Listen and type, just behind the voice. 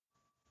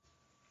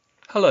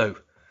Hello,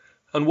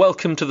 and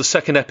welcome to the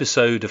second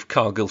episode of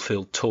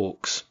Cargillfield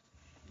Talks.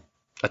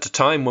 At a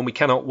time when we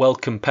cannot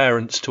welcome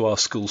parents to our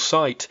school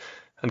site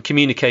and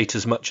communicate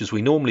as much as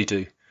we normally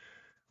do,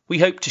 we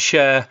hope to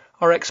share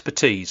our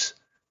expertise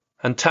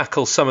and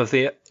tackle some of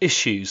the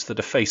issues that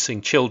are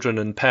facing children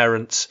and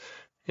parents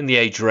in the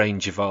age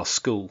range of our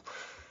school.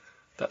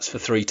 That's for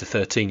 3 to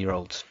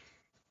 13-year-olds.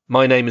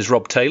 My name is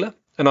Rob Taylor,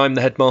 and I'm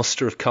the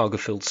headmaster of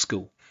Cargillfield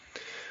School.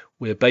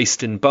 We're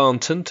based in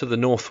Barnton, to the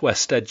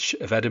northwest edge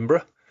of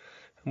Edinburgh,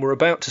 and we're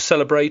about to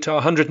celebrate our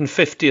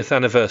 150th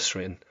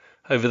anniversary. And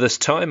over this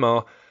time,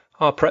 our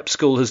prep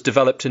school has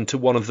developed into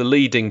one of the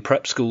leading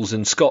prep schools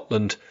in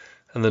Scotland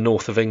and the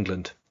north of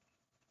England.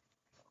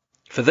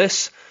 For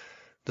this,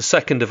 the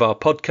second of our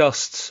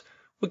podcasts,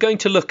 we're going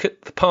to look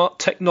at the part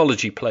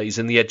technology plays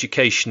in the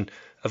education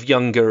of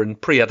younger and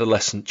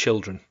pre-adolescent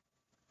children.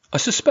 I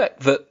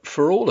suspect that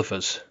for all of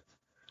us,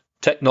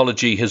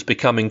 technology has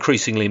become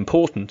increasingly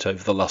important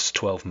over the last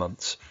 12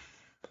 months.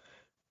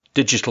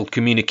 Digital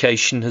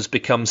communication has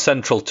become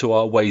central to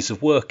our ways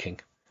of working,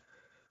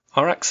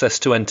 our access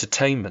to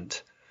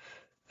entertainment,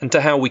 and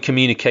to how we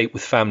communicate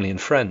with family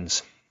and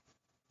friends.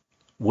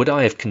 Would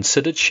I have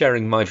considered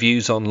sharing my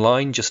views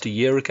online just a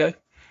year ago?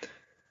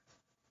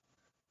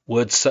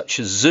 Words such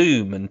as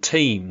Zoom and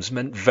Teams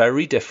meant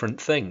very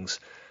different things.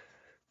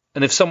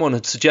 And if someone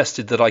had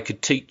suggested that I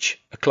could teach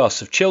a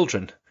class of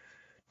children,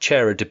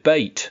 chair a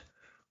debate,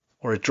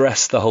 or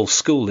address the whole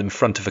school in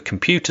front of a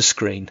computer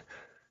screen,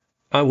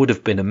 I would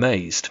have been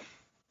amazed.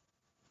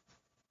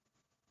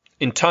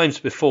 In times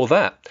before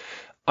that,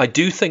 I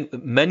do think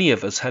that many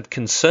of us had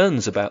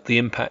concerns about the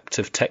impact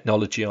of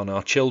technology on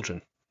our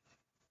children.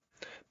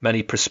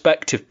 Many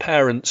prospective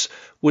parents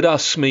would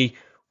ask me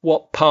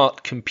what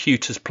part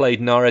computers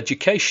played in our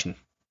education,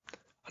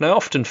 and I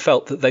often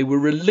felt that they were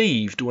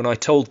relieved when I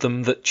told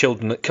them that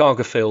children at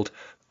Cargillfield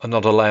are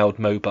not allowed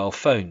mobile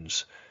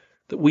phones,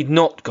 that we'd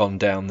not gone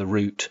down the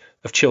route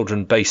of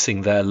children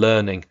basing their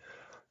learning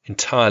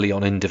entirely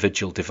on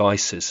individual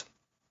devices.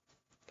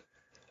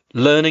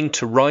 Learning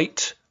to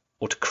write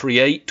or to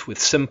create with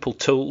simple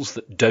tools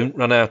that don't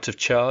run out of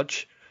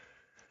charge,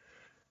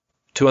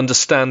 to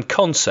understand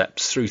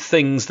concepts through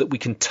things that we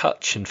can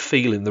touch and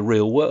feel in the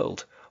real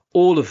world,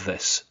 all of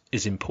this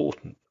is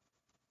important.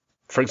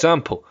 For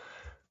example,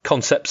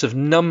 concepts of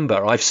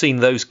number, I've seen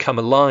those come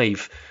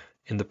alive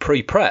in the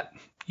pre-prep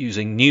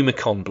using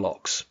Numicon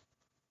blocks.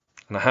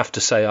 And I have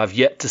to say, I've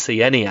yet to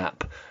see any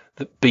app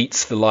that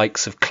beats the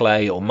likes of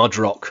Clay or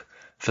Mudrock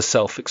for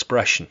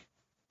self-expression.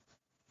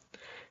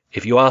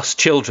 If you ask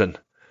children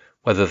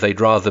whether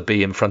they'd rather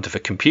be in front of a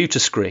computer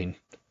screen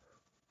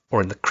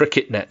or in the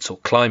cricket nets or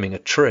climbing a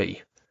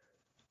tree,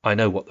 I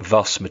know what the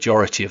vast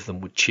majority of them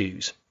would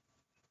choose.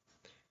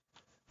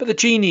 But the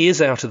genie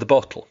is out of the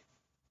bottle.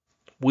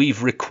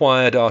 We've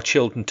required our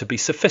children to be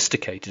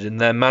sophisticated in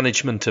their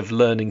management of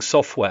learning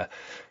software,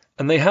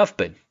 and they have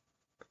been.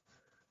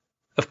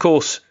 Of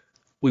course,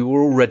 we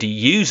were already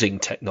using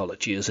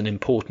technology as an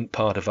important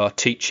part of our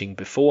teaching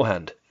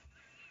beforehand.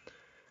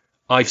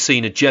 I've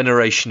seen a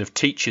generation of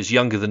teachers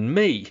younger than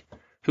me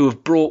who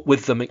have brought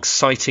with them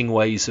exciting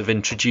ways of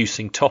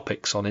introducing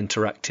topics on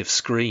interactive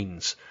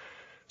screens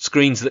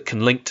that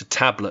can link to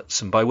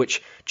tablets and by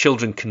which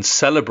children can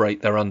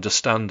celebrate their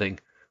understanding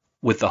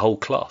with the whole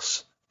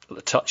class at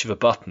the touch of a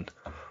button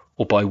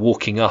or by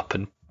walking up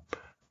and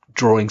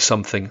drawing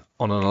something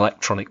on an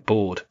electronic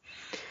board.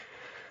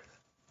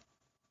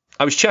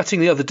 I was chatting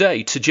the other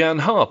day to Jan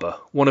Harbour,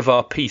 one of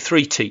our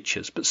P3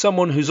 teachers, but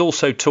someone who's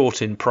also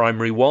taught in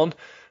Primary 1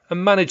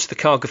 and managed the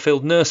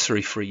Cargillfield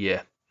nursery for a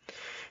year.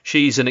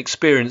 She's an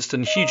experienced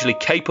and hugely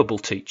capable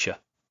teacher,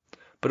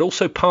 but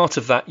also part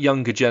of that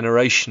younger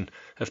generation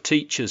of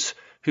teachers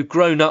who've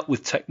grown up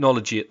with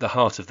technology at the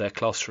heart of their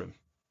classroom.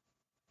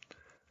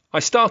 I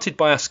started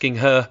by asking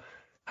her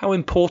how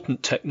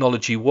important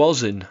technology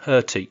was in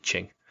her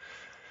teaching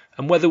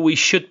and whether we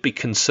should be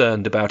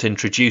concerned about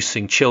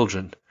introducing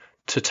children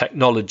to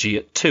technology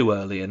at too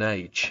early an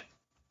age.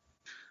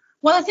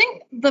 Well, I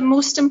think the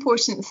most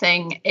important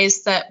thing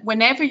is that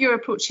whenever you're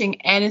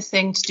approaching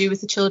anything to do with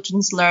the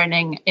children's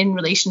learning in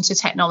relation to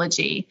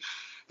technology,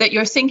 that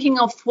you're thinking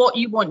of what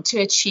you want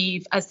to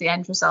achieve as the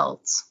end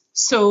result.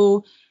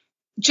 So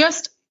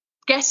just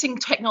getting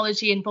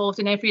technology involved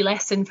in every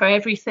lesson for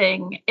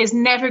everything is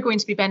never going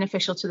to be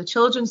beneficial to the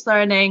children's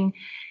learning.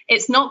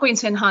 It's not going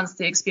to enhance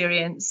the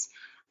experience.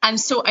 And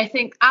so I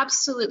think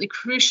absolutely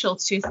crucial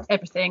to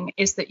everything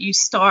is that you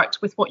start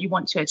with what you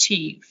want to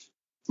achieve.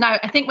 Now,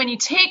 I think when you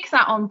take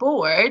that on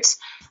board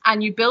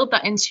and you build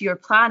that into your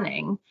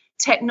planning,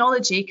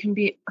 technology can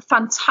be a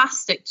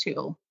fantastic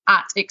tool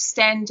at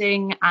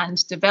extending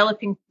and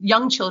developing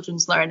young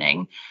children's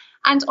learning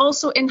and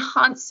also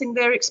enhancing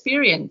their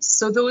experience.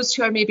 So those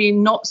who are maybe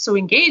not so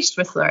engaged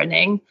with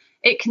learning,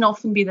 it can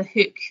often be the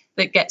hook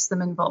that gets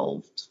them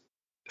involved.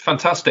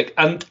 Fantastic.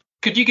 And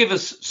could you give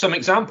us some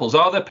examples?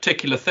 Are there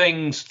particular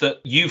things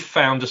that you've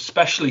found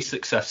especially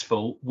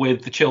successful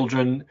with the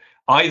children,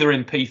 either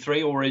in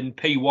P3 or in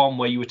P1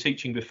 where you were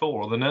teaching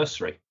before, or the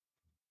nursery?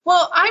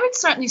 Well, I would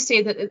certainly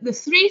say that the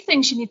three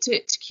things you need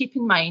to keep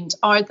in mind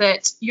are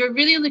that you're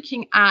really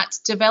looking at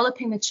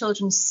developing the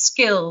children's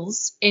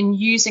skills in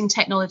using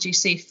technology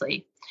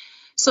safely.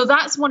 So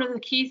that's one of the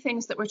key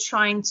things that we're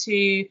trying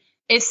to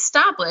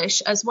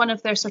establish as one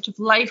of their sort of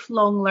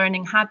lifelong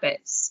learning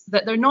habits,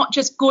 that they're not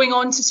just going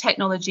on to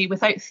technology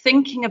without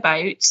thinking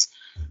about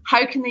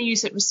how can they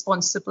use it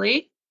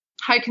responsibly,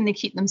 how can they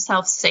keep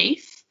themselves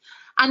safe.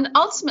 And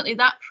ultimately,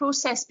 that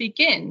process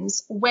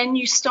begins when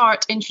you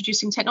start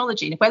introducing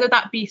technology, whether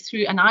that be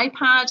through an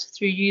iPad,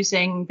 through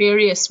using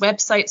various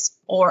websites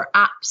or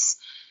apps.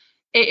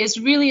 It is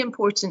really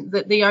important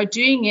that they are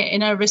doing it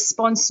in a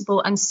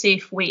responsible and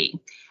safe way.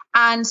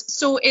 And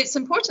so it's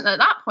important at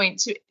that point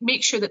to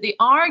make sure that they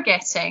are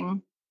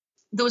getting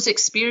those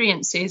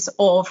experiences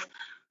of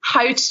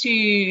how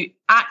to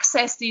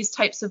access these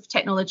types of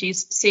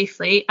technologies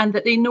safely, and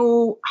that they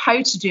know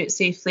how to do it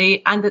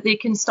safely, and that they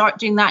can start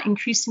doing that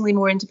increasingly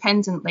more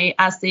independently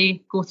as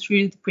they go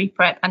through the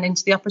pre-prep and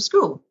into the upper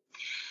school.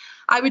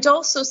 I would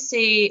also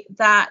say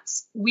that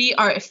we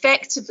are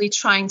effectively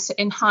trying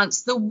to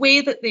enhance the way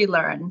that they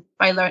learn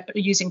by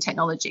using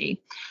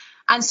technology.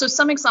 And so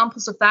some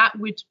examples of that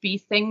would be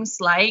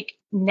things like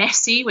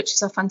Nessie, which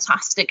is a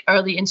fantastic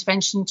early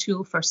intervention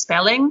tool for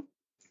spelling,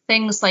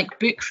 things like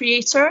Book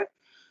Creator,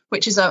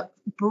 which is a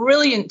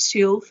brilliant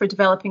tool for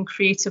developing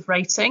creative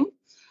writing.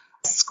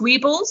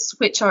 Squeebles,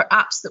 which are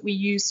apps that we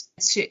use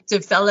to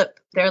develop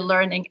their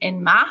learning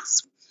in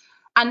maths.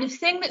 And the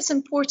thing that's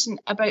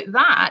important about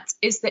that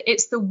is that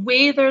it's the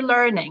way they're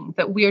learning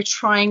that we're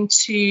trying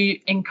to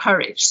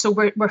encourage. So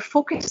we're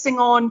focusing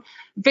on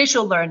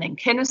visual learning,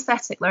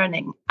 kinesthetic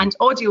learning, and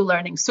audio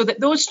learning, so that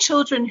those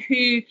children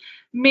who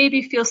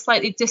maybe feel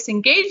slightly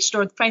disengaged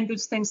or find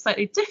those things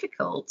slightly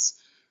difficult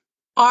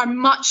are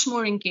much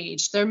more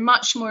engaged. They're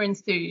much more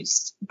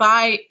enthused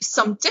by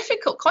some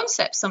difficult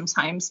concepts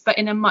sometimes, but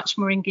in a much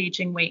more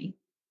engaging way.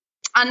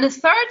 And the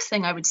third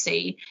thing I would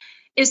say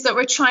is that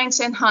we're trying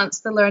to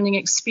enhance the learning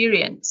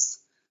experience.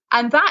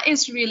 And that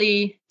is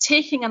really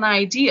taking an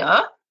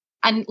idea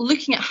and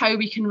looking at how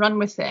we can run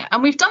with it.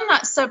 And we've done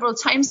that several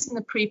times in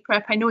the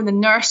pre-prep. I know in the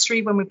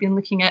nursery, when we've been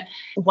looking at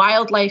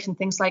wildlife and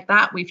things like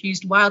that, we've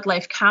used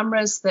wildlife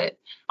cameras that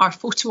are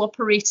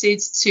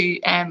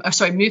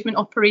movement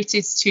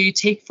operated to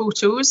take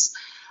photos.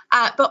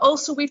 But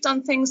also we've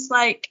done things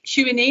like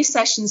Q&A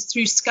sessions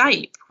through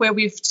Skype, where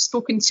we've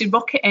spoken to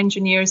rocket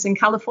engineers in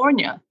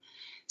California.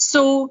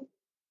 So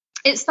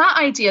it's that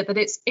idea that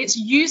it's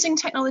using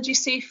technology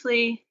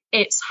safely,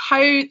 it's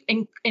how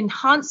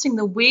enhancing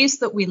the ways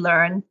that we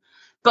learn,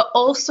 but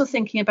also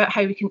thinking about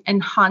how we can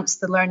enhance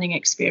the learning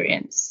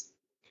experience.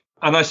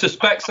 And I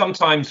suspect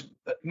sometimes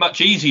much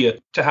easier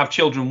to have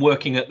children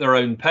working at their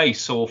own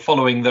pace or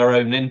following their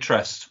own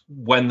interests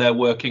when they're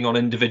working on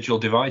individual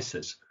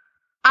devices.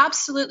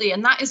 Absolutely.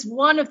 And that is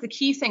one of the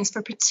key things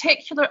for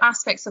particular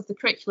aspects of the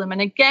curriculum.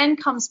 And again,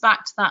 comes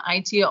back to that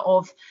idea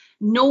of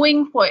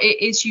knowing what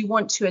it is you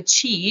want to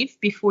achieve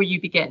before you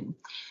begin.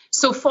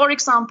 So, for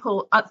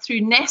example,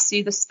 through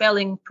Nessie, the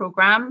spelling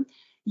program,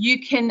 you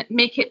can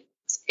make it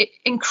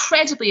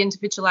incredibly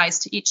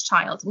individualized to each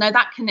child. Now,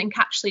 that can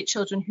encapsulate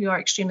children who are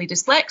extremely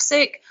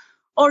dyslexic,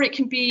 or it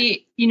can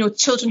be,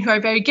 children who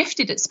are very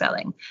gifted at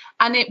spelling,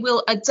 and it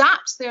will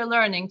adapt their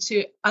learning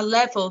to a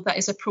level that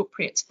is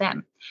appropriate to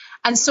them.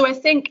 And so I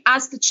think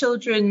as the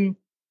children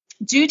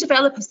do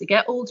develop, as they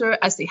get older,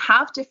 as they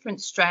have different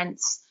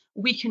strengths,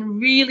 we can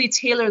really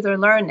tailor their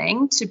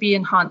learning to be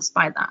enhanced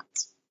by that.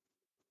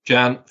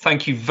 Jan,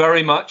 thank you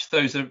very much.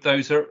 Those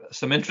are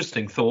some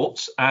interesting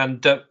thoughts,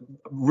 and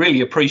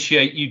really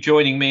appreciate you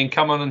joining me and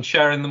come on and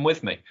sharing them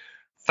with me.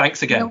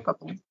 Thanks again. No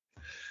problem.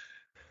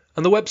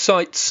 And the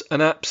websites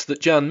and apps that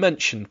Jan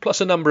mentioned,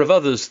 plus a number of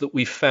others that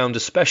we've found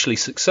especially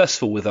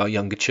successful with our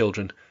younger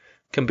children,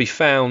 can be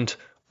found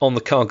on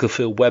the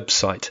Cargill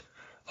website,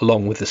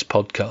 along with this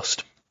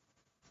podcast.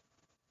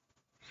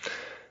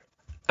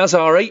 As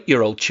our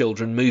 8-year-old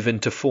children move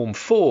into Form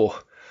 4,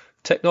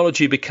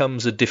 technology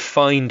becomes a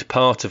defined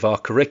part of our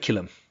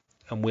curriculum,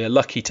 and we're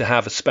lucky to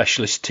have a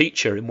specialist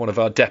teacher in one of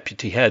our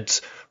deputy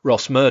heads,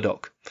 Ross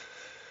Murdoch.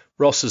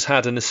 Ross has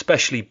had an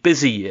especially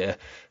busy year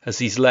as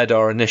he's led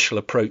our initial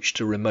approach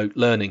to remote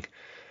learning,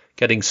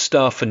 getting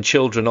staff and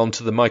children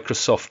onto the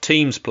Microsoft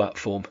Teams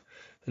platform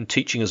and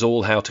teaching us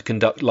all how to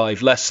conduct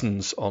live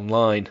lessons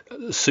online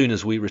as soon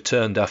as we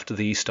returned after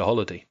the Easter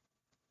holiday.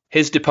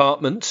 His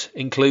department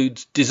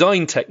includes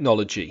design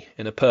technology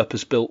in a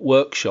purpose-built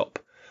workshop,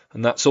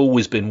 and that's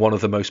always been one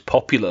of the most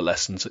popular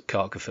lessons at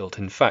Cargerfield.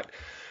 In fact,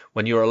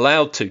 when you're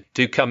allowed to,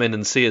 do come in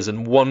and see us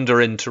and wander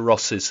into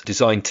Ross's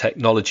design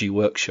technology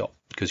workshop,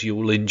 because you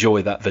will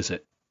enjoy that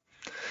visit.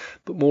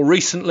 But more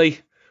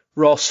recently,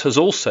 Ross has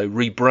also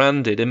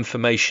rebranded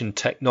information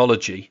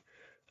technology,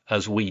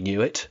 as we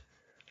knew it,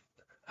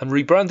 and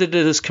rebranded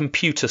it as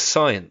computer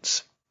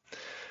science.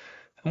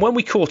 And when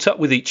we caught up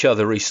with each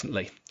other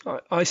recently,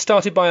 I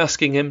started by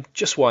asking him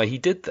just why he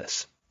did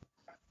this.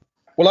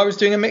 Well, I was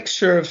doing a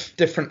mixture of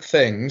different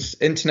things,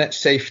 internet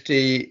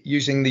safety,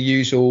 using the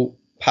usual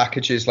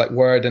packages like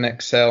Word and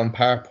Excel and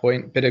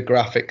PowerPoint, bit of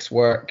graphics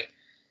work,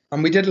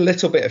 and we did a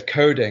little bit of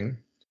coding,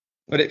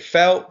 but it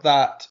felt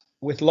that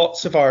with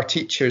lots of our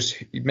teachers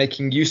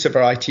making use of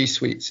our IT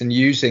suites and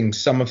using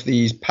some of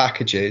these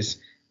packages,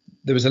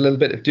 there was a little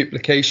bit of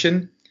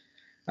duplication.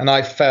 And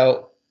I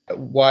felt,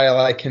 while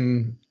I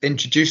can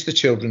introduce the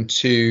children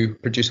to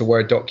produce a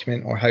Word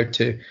document or how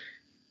to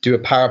do a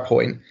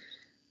PowerPoint,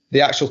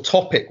 the actual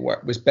topic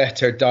work was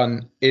better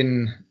done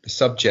in the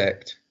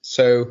subject.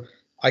 So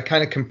I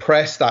kind of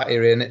compressed that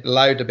area, and it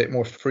allowed a bit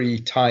more free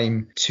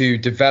time to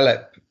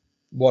develop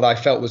what I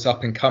felt was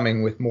up and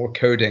coming with more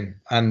coding.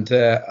 And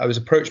I was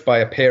approached by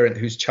a parent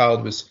whose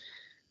child was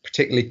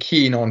particularly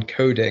keen on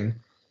coding,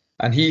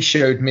 and he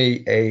showed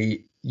me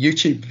a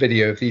YouTube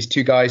video of these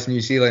two guys in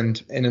New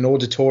Zealand in an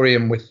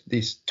auditorium with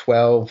these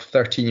 12,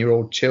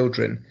 13-year-old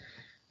children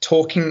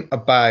talking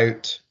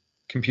about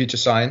computer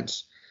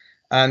science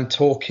and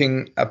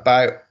talking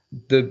about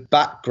the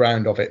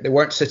background of it. They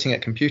weren't sitting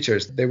at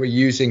computers. They were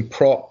using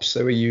props.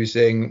 They were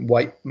using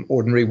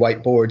ordinary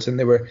whiteboards, and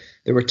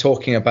they were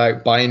talking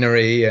about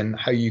binary and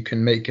how you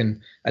can make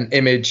an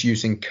image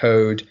using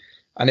code.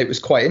 And it was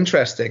quite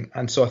interesting.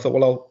 And so I thought,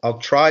 well, I'll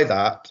try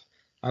that.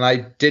 And I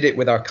did it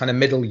with our kind of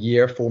middle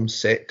year, Form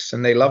 6,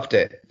 and they loved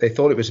it. They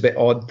thought it was a bit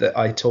odd that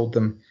I told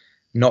them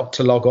not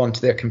to log on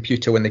to their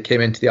computer when they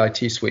came into the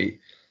IT suite,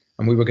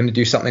 and we were going to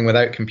do something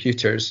without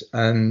computers.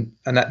 And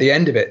at the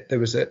end of it, there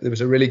was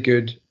a really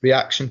good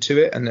reaction to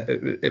it, and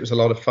it was a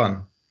lot of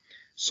fun.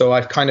 So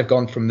I've kind of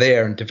gone from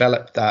there and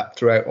developed that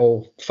throughout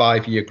all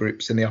 5 year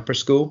groups in the upper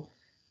school.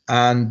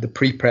 And the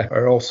pre-prep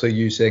are also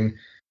using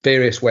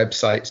various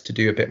websites to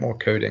do a bit more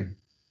coding.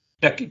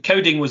 Now,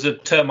 coding was a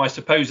term I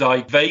suppose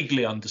I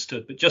vaguely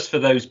understood, but just for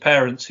those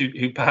parents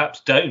who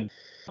perhaps don't,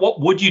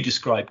 what would you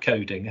describe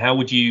coding? How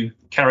would you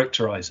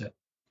characterize it?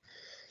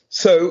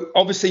 So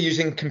obviously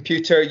using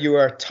computer, you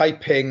are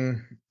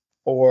typing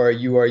or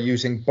you are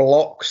using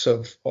blocks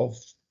of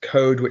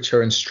code, which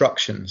are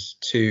instructions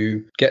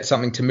to get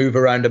something to move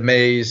around a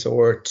maze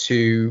or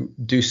to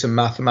do some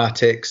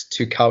mathematics,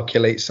 to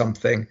calculate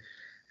something.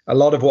 A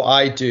lot of what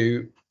I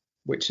do,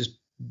 which is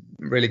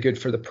really good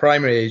for the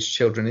primary age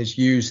children, is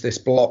use this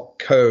block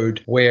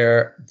code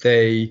where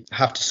they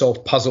have to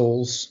solve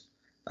puzzles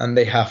and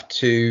they have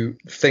to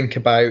think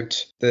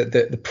about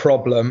the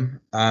problem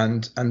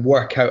and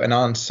work out an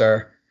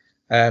answer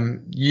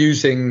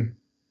using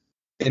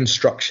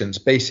instructions,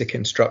 basic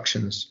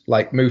instructions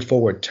like move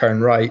forward,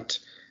 turn right,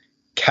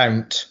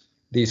 count,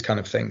 these kind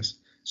of things.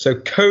 So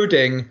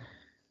coding,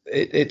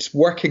 it's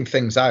working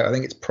things out. I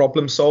think it's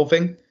problem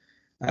solving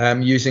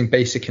using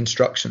basic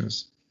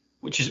instructions.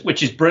 Which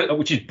is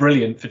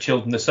brilliant for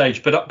children this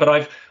age. But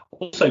I've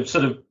also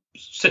sort of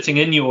sitting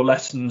in your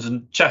lessons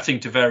and chatting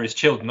to various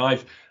children,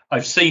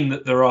 I've seen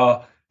that there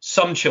are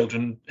some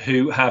children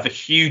who have a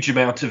huge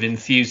amount of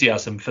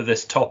enthusiasm for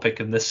this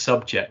topic and this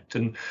subject,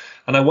 and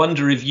I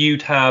wonder if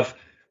you'd have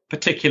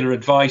particular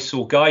advice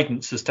or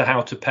guidance as to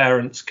how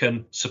parents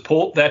can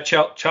support their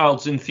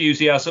child's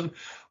enthusiasm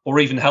or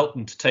even help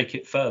them to take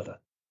it further.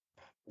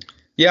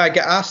 Yeah, I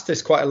get asked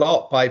this quite a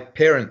lot by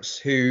parents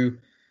who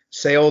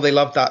say, oh, they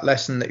love that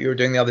lesson that you were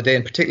doing the other day,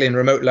 and particularly in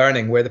remote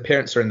learning where the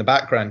parents are in the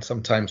background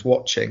sometimes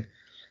watching,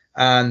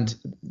 and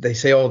they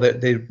say, oh,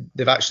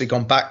 they've actually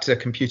gone back to the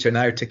computer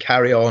now to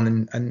carry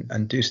on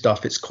and do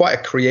stuff. It's quite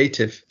a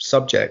creative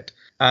subject.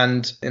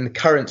 And in the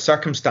current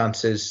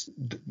circumstances,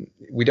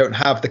 we don't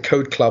have the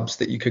code clubs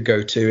that you could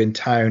go to in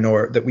town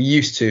or that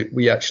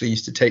we actually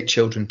used to take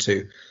children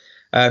to.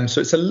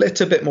 So it's a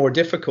little bit more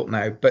difficult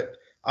now, but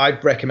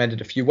I've recommended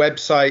a few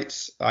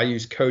websites. I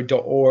use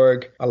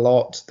code.org a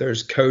lot.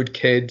 There's Code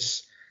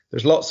Kids.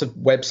 There's lots of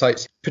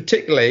websites,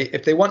 particularly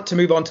if they want to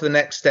move on to the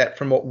next step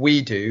from what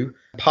we do.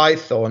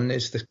 Python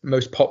is the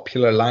most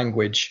popular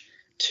language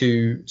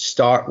to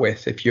start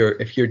with if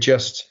you're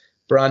just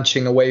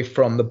branching away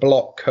from the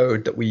block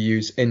code that we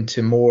use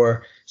into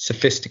more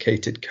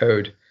sophisticated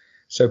code.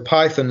 So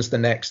Python's the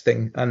next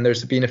thing. And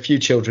there's been a few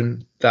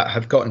children that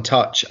have got in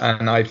touch,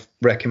 and I've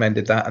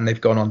recommended that, and they've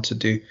gone on to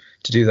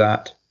do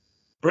that.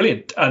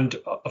 Brilliant. And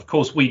of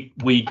course, we'd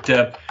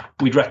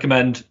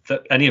recommend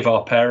that any of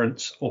our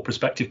parents or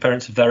prospective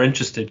parents, if they're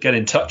interested, get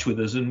in touch with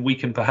us and we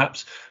can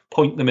perhaps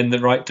point them in the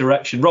right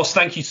direction. Ross,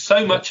 thank you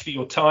so much for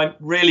your time.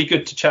 Really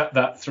good to chat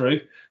that through.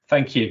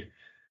 Thank you.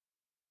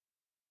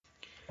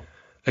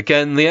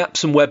 Again, the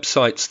apps and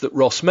websites that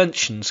Ross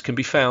mentions can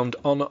be found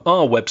on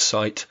our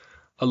website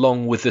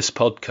along with this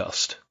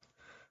podcast,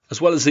 as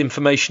well as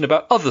information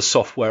about other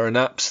software and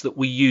apps that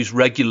we use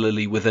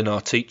regularly within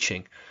our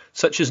teaching,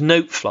 such as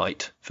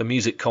Noteflight for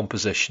music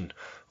composition,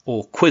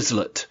 or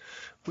Quizlet,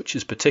 which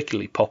is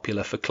particularly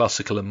popular for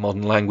classical and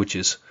modern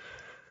languages,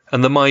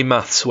 and the My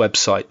Maths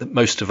website that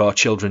most of our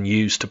children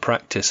use to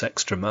practice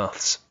extra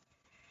maths.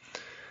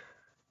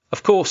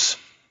 Of course,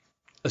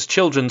 as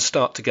children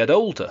start to get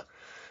older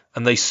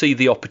and they see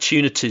the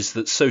opportunities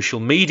that social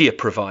media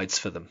provides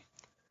for them,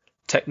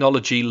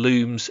 technology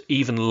looms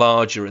even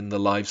larger in the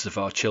lives of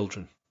our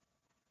children.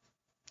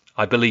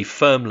 I believe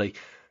firmly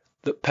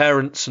that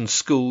parents and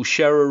schools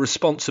share a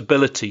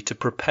responsibility to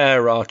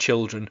prepare our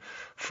children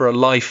for a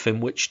life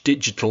in which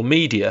digital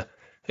media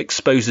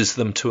exposes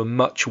them to a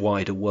much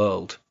wider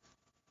world.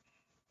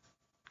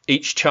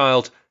 Each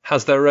child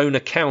has their own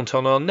account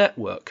on our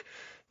network,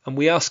 and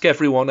we ask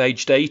everyone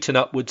aged 8 and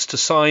upwards to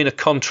sign a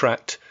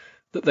contract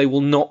that they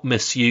will not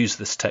misuse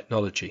this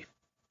technology.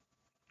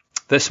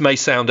 This may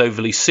sound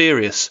overly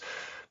serious,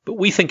 but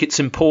we think it's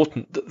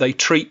important that they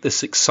treat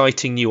this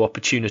exciting new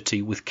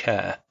opportunity with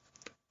care.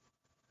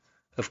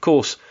 Of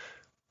course,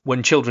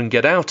 when children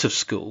get out of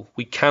school,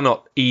 we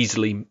cannot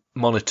easily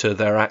monitor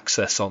their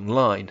access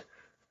online,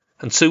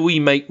 and so we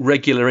make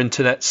regular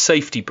internet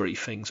safety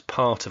briefings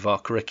part of our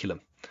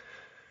curriculum.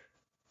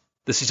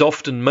 This is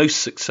often most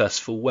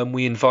successful when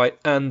we invite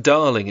Anne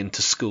Darling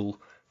into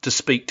school to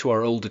speak to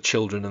our older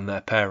children and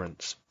their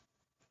parents.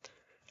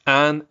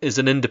 Anne is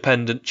an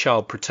independent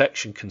child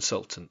protection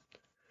consultant.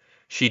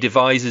 She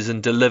devises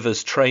and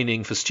delivers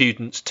training for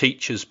students,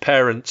 teachers,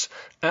 parents,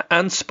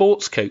 and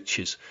sports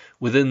coaches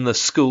within the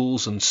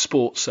schools and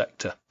sports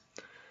sector.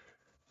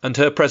 And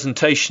her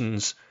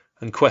presentations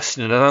and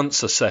question and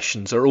answer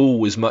sessions are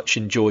always much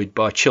enjoyed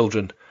by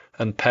children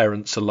and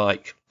parents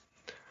alike.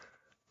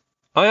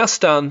 I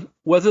asked Anne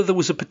whether there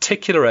was a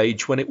particular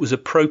age when it was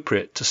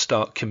appropriate to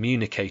start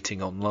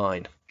communicating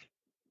online.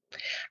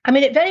 I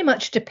mean, it very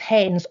much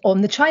depends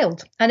on the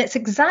child, and it's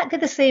exactly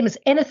the same as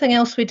anything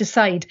else we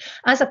decide.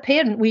 As a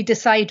parent, we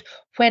decide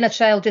when a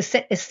child is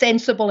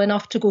sensible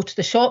enough to go to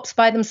the shops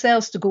by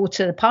themselves, to go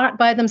to the park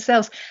by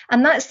themselves,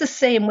 and that's the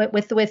same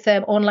with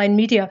online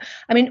media.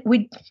 I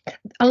mean,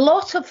 a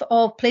lot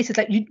of places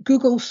like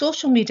Google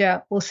social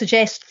media will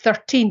suggest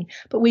 13,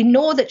 but we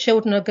know that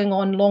children are going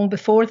on long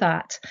before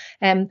that.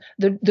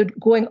 They're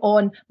going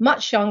on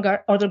much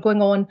younger, or they're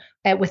going on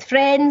with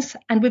friends,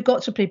 and we've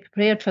got to be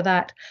prepared for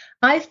that.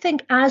 I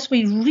think as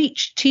we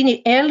reach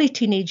early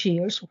teenage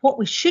years, what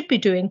we should be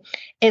doing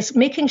is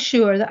making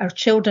sure that our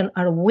children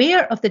are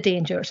aware of the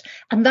dangers.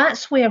 And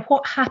that's where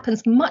what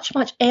happens much,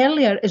 much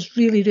earlier is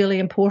really, really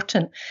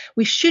important.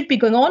 We should be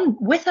going on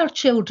with our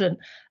children.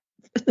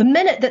 The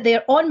minute that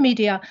they're on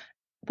media,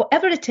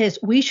 whatever it is,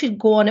 we should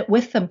go on it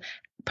with them.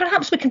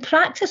 Perhaps we can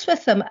practice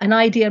with them. An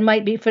idea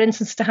might be, for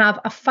instance, to have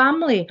a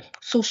family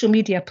social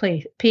media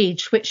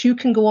page, which you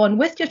can go on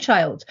with your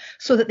child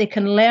so that they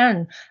can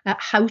learn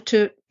how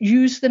to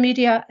use the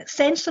media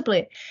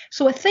sensibly.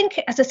 So I think,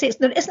 as I say,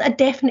 there isn't a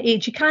definite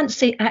age. You can't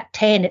say at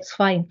 10 it's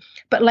fine.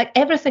 But like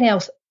everything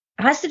else,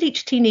 as they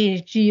reach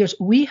teenage years,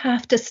 we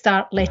have to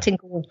start letting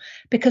go,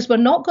 because we're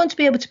not going to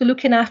be able to be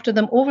looking after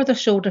them over their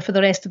shoulder for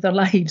the rest of their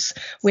lives.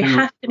 We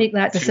have to make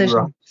that decision.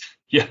 Right.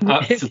 Yeah,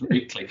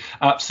 absolutely,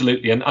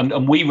 absolutely,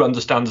 and we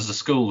understand as a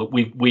school that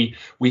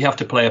we have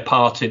to play a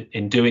part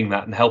in doing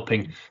that and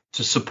helping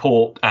to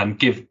support and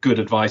give good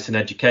advice and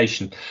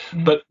education.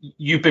 But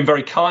you've been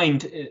very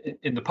kind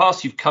in the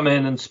past. You've come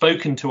in and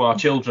spoken to our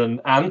children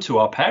and to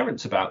our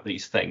parents about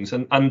these things,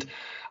 and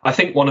I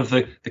think one of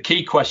the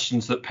key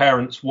questions that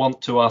parents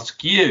want to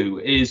ask you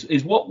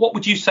is what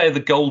would you say are the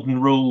golden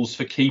rules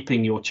for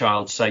keeping your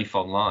child safe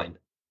online?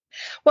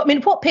 Well, I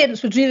mean, what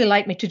parents would really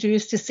like me to do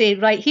is to say,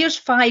 right, here's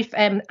 5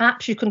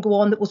 apps you can go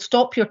on that will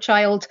stop your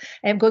child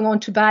going on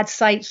to bad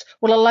sites,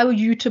 will allow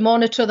you to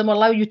monitor them, will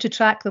allow you to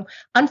track them.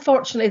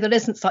 Unfortunately, there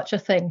isn't such a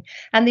thing.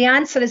 And the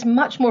answer is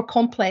much more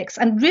complex.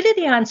 And really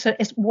the answer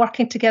is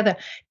working together,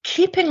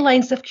 keeping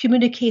lines of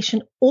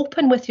communication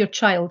open with your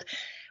child.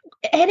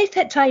 Any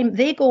time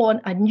they go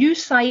on a new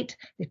site,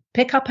 they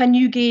pick up a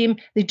new game,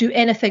 they do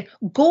anything,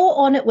 go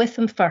on it with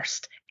them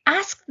first.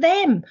 Ask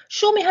them,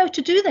 show me how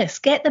to do this,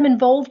 get them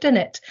involved in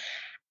it.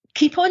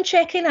 Keep on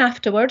checking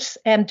afterwards,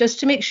 just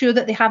to make sure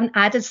that they haven't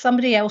added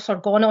somebody else or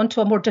gone on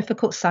to a more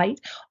difficult site.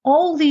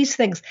 All these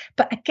things.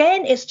 But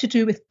again, it's to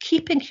do with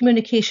keeping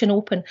communication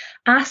open,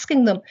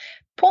 asking them.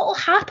 What will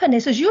happen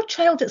is your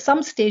child at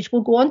some stage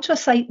will go onto a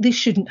site they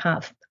shouldn't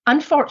have.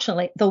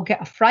 Unfortunately, they'll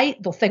get a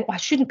fright. They'll think, I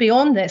shouldn't be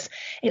on this.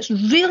 It's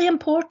really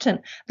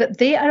important that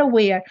they are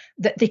aware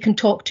that they can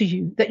talk to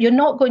you, that you're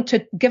not going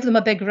to give them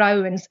a big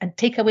row and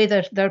take away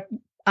their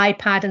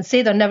iPad and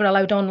say they're never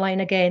allowed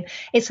online again.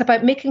 It's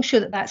about making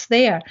sure that that's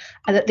there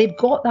and that they've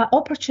got that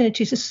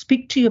opportunity to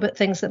speak to you about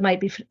things that might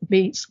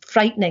be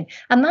frightening.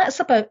 And that's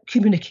about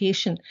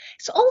communication.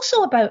 It's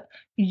also about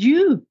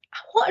you.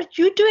 What are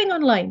you doing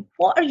online?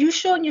 What are you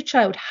showing your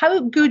child?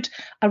 How good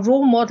a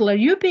role model are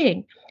you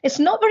being? It's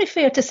not very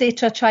fair to say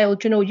to a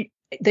child,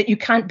 that you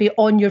can't be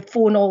on your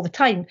phone all the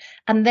time.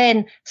 And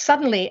then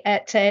suddenly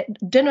at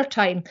dinner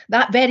time,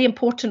 that very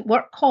important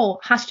work call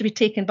has to be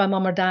taken by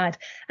mum or dad.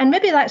 And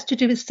maybe that's to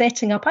do with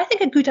setting up. I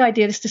think a good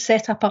idea is to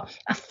set up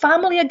a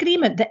family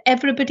agreement that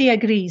everybody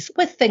agrees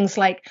with, things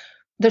like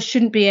there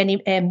shouldn't be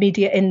any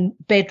media in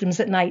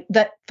bedrooms at night,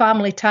 that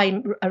family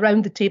time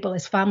around the table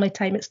is family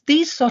time. It's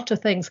these sort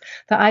of things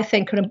that I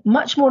think are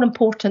much more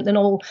important than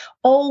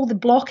all the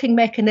blocking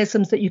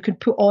mechanisms that you could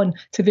put on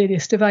to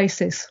various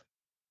devices.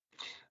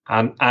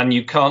 And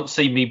you can't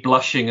see me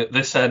blushing at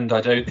this end,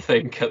 I don't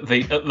think, at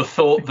the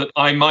thought that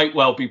I might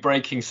well be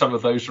breaking some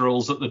of those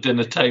rules at the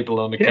dinner table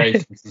on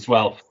occasions as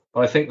well.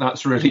 But I think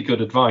that's really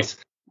good advice.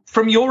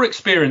 From your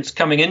experience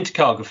coming into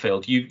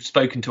Cargerfield, you've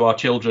spoken to our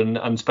children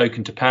and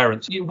spoken to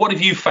parents. What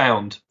have you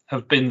found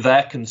have been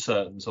their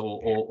concerns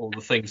or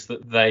the things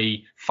that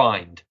they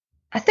find?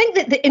 I think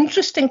that the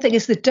interesting thing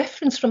is the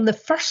difference from the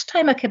first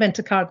time I came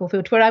into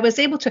Cargillfield, where I was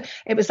able to,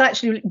 it was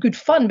actually good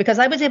fun because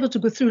I was able to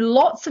go through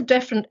lots of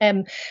different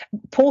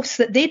posts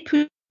that they'd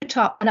put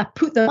up, and I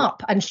put them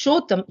up and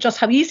showed them just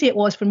how easy it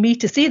was for me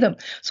to see them.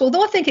 So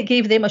although I think it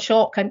gave them a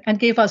shock and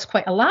gave us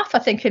quite a laugh, I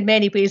think in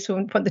many ways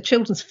when the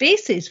children's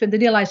faces, when they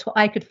realised what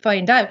I could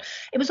find out,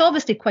 it was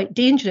obviously quite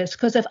dangerous,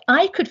 because if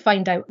I could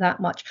find out that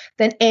much,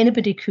 then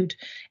anybody could.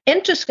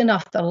 Interesting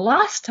enough, the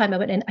last time I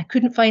went in, I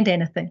couldn't find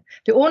anything.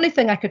 The only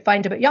thing I could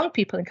find about young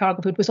people in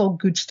Cargillfield was all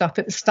good stuff.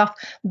 It was stuff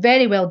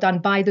very well done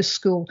by the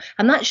school.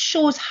 And that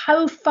shows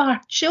how far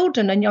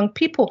children and young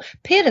people,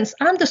 parents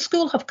and the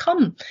school have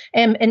come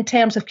in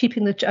terms of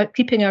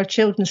keeping our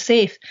children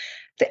safe.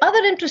 The other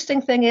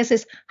interesting thing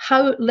is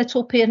how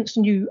little parents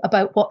knew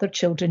about what their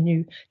children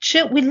knew.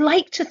 We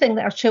like to think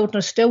that our children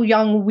are still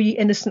young, wee,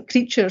 innocent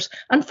creatures.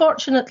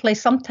 Unfortunately,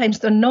 sometimes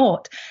they're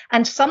not.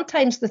 And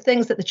sometimes the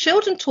things that the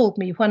children told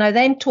me, when I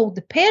then told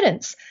the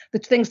parents the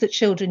things that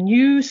children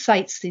knew,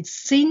 sites they'd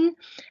seen,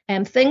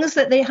 things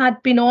that they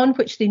had been on,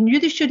 which they knew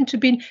they shouldn't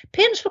have been,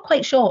 parents were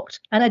quite shocked.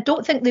 And I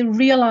don't think they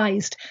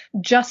realised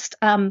just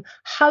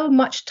how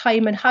much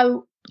time and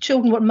how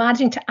children were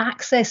managing to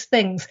access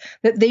things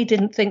that they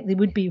didn't think they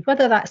would be,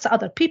 whether that's at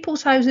other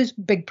people's houses,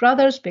 big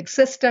brothers, big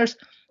sisters,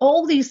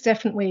 all these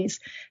different ways.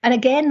 And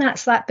again,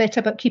 that's that bit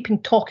about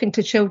talking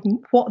to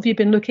children. What have you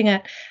been looking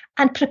at?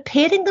 And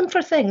preparing them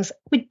for things.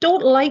 We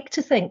don't like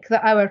to think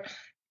that our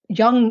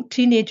young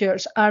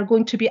teenagers are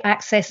going to be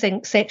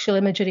accessing sexual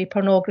imagery,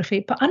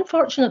 pornography. But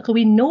unfortunately,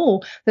 we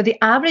know that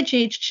the average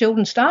age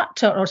children start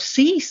to or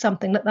see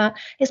something like that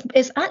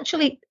is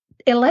actually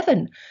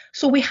 11.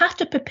 So we have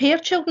to prepare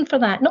children for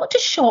that, not to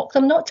shock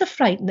them, not to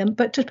frighten them,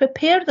 but to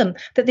prepare them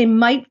that they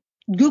might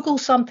Google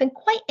something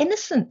quite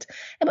innocent.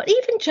 But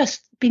even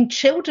just being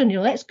children,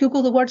 let's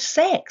Google the word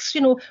sex.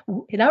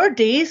 In our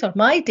days, or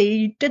my day,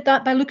 you did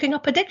that by looking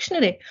up a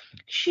dictionary.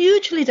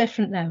 Hugely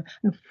different now.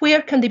 And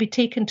where can they be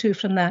taken to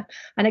from that?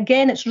 And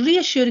again, it's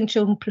reassuring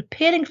children,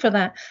 preparing for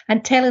that,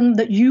 and telling them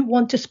that you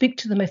want to speak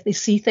to them if they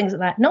see things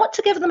like that. Not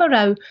to give them a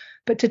row,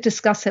 but to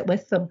discuss it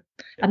with them.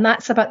 And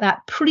that's about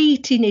that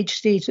pre-teenage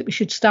stage that we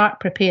should start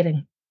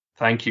preparing.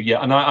 Thank you. Yeah,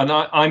 and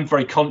I'm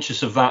very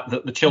conscious of that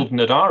the children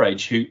at our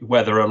age,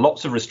 where there are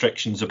lots of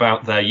restrictions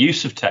about their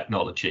use of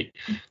technology,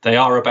 they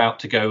are about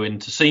to go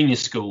into senior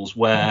schools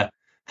where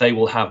they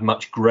will have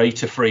much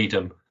greater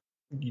freedom,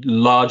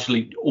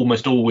 largely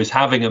almost always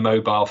having a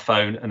mobile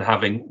phone and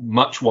having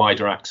much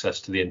wider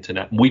access to the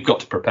internet. And we've got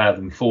to prepare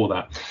them for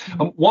that.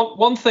 And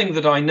one thing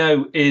that I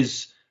know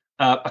is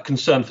a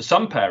concern for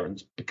some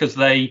parents, because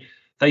they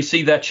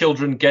see their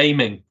children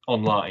gaming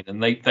online,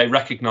 and they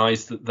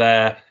recognise that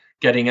they're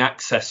getting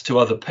access to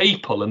other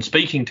people and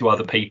speaking to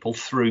other people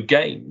through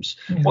games.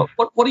 Yeah.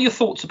 What are your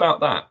thoughts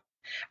about that?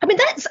 I mean,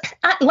 that's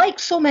like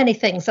so many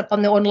things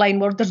on the online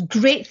world. There's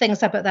great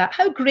things about that.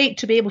 How great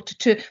to be able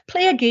to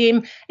play a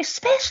game,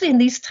 especially in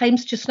these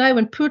times just now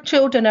when poor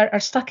children are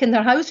stuck in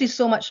their houses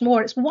so much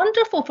more. It's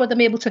wonderful for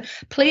them able to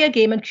play a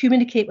game and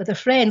communicate with their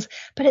friends.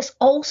 But it's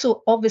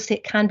also, obviously,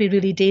 it can be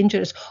really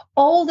dangerous.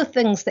 All the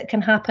things that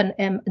can happen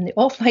in the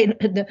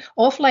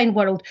offline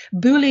world,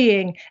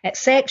 bullying,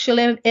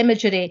 sexual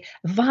imagery,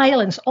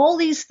 violence, all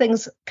these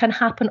things can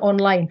happen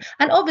online.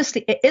 And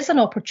obviously, it is an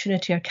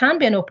opportunity, or can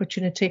be an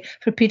opportunity,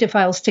 for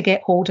paedophiles to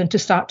get hold and to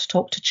start to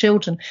talk to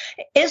children.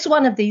 It is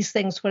one of these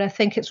things where I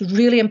think it's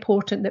really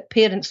important that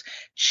parents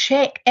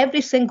check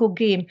every single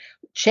game,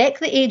 check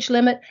the age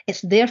limit.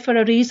 It's there for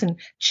a reason.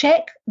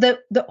 Check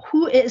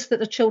who it is that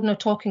the children are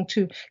talking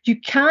to. You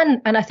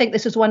can, and I think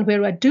this is one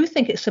where I do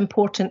think it's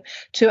important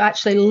to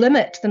actually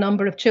limit the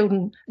number of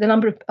children, the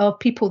number of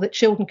people that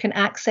children can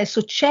access.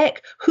 So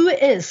check who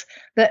it is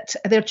that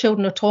their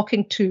children are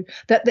talking to,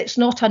 that it's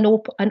not an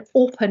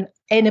open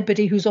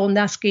anybody who's on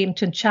this game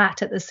to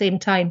chat at the same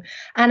time.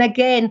 And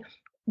again,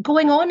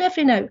 going on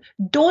every now,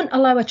 don't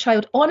allow a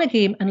child on a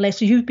game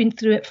unless you've been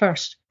through it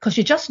first, because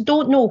you just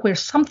don't know where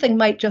something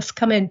might just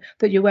come in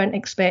that you weren't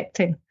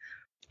expecting.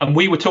 And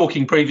we were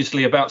talking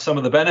previously about some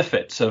of the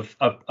benefits of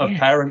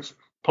parents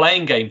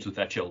playing games with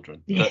their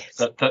children. Yes.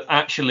 That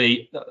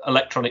actually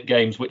electronic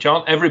games, which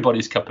aren't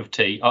everybody's cup of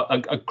tea, are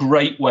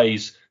great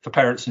ways for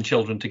parents and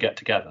children to get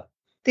together.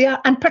 They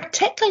are, and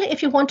particularly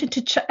if you wanted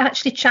to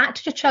actually chat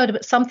to your child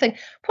about something,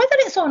 whether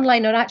it's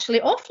online or actually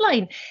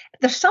offline,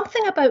 there's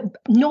something about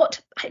not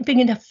being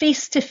in a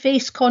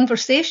face-to-face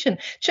conversation.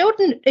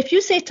 Children, if you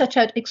say to a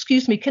child,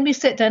 "Excuse me, can we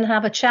sit down and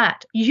have a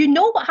chat?" You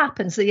know what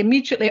happens. They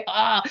immediately,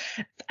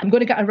 I'm going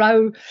to get a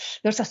row.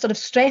 There's a sort of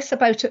stress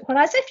about it.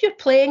 Whereas if you're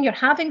playing, you're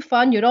having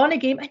fun, you're on a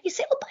game, and you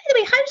say, "Oh, by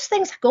the way, how's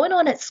things going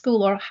on at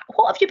school?" Or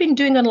 "What have you been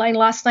doing online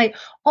last night?"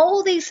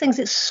 All these things,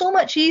 it's so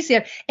much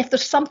easier if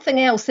there's something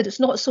else that it's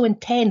not so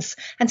intense.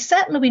 And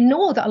certainly we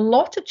know that a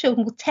lot of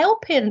children will tell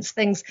parents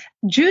things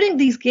during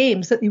these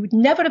games that they would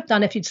never have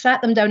done if you'd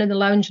sat them down in the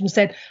lounge and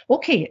said,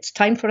 "Okay, it's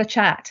time for a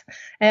chat."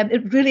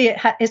 It really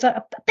is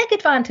a big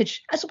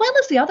advantage, as well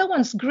as the other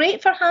ones.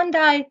 Great for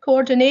hand-eye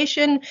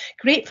coordination,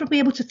 great for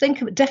being able to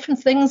think about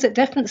different things at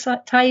different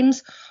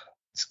times,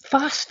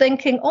 fast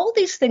thinking, all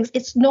these things.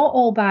 It's not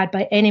all bad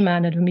by any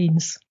manner of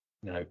means.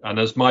 No, and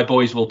as my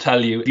boys will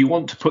tell you, if you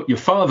want to put your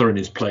father in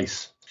his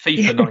place,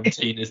 FIFA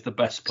 19 is the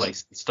best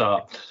place to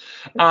start.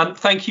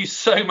 Thank you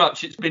so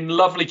much. It's been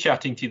lovely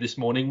chatting to you this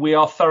morning. We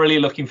are thoroughly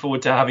looking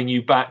forward to having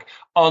you back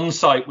on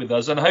site with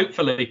us and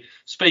hopefully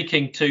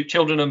speaking to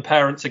children and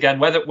parents again,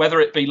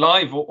 whether it be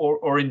live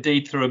or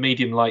indeed through a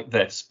medium like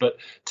this. But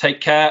take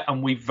care,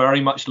 and we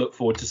very much look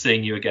forward to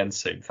seeing you again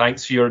soon.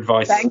 Thanks for your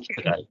advice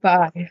today.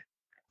 Bye.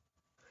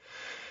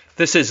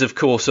 This is, of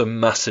course, a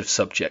massive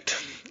subject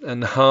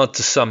and hard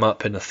to sum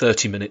up in a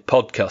 30-minute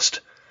podcast.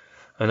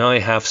 And I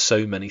have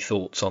so many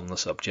thoughts on the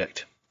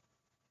subject.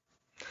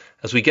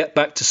 As we get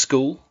back to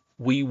school,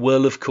 we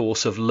will, of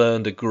course, have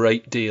learned a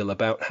great deal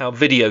about how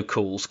video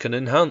calls can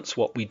enhance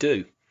what we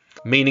do.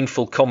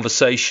 Meaningful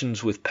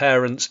conversations with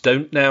parents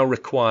don't now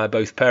require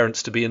both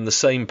parents to be in the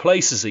same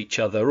place as each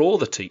other or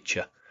the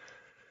teacher.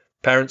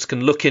 Parents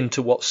can look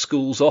into what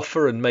schools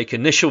offer and make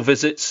initial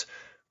visits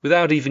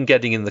without even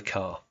getting in the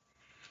car.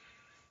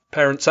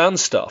 Parents and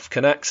staff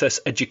can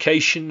access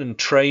education and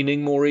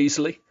training more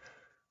easily.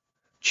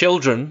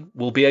 Children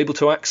will be able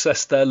to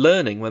access their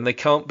learning when they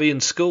can't be in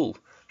school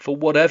for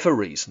whatever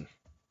reason.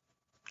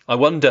 I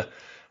wonder,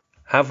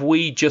 have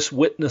we just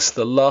witnessed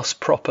the last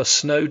proper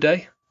snow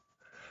day?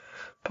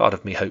 Part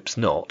of me hopes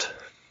not.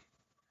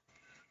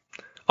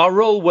 Our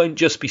role won't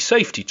just be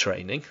safety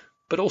training,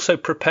 but also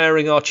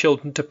preparing our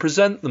children to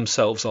present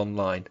themselves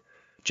online,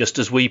 just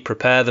as we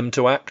prepare them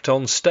to act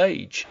on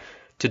stage,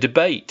 to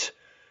debate,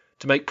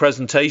 to make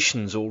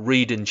presentations or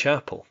read in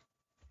chapel.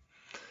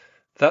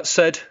 That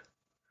said,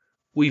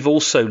 we've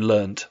also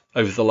learnt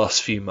over the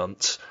last few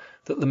months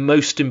that the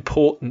most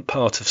important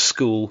part of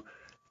school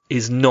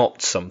is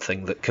not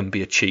something that can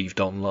be achieved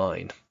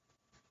online.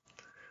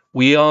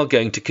 We are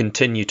going to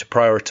continue to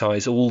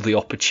prioritise all the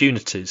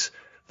opportunities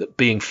that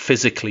being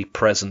physically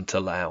present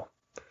allow.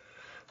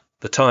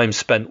 The time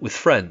spent with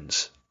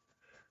friends,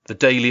 the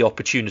daily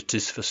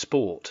opportunities for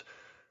sport,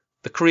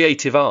 the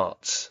creative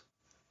arts,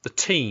 the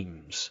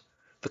teams,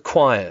 the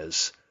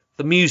choirs,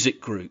 the music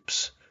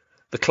groups,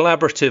 the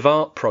collaborative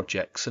art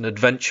projects and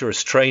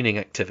adventurous training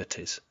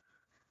activities.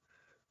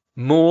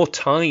 More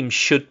time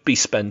should be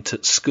spent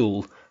at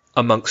school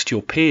amongst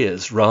your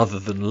peers rather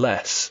than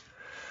less.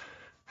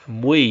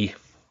 And we,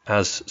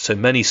 as so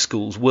many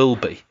schools will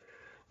be,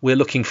 we're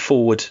looking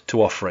forward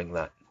to offering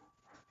that.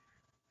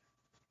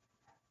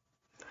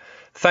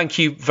 Thank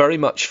you very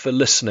much for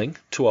listening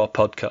to our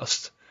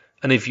podcast.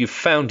 And if you've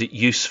found it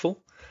useful,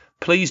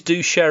 please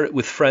do share it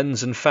with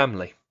friends and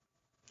family.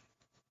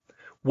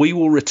 We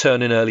will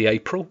return in early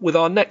April with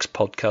our next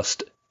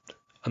podcast,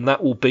 and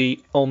that will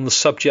be on the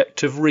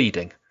subject of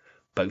reading,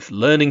 both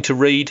learning to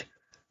read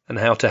and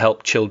how to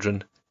help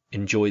children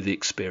enjoy the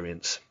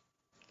experience.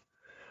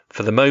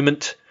 For the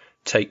moment,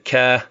 take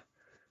care,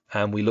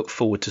 and we look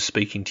forward to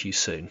speaking to you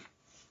soon.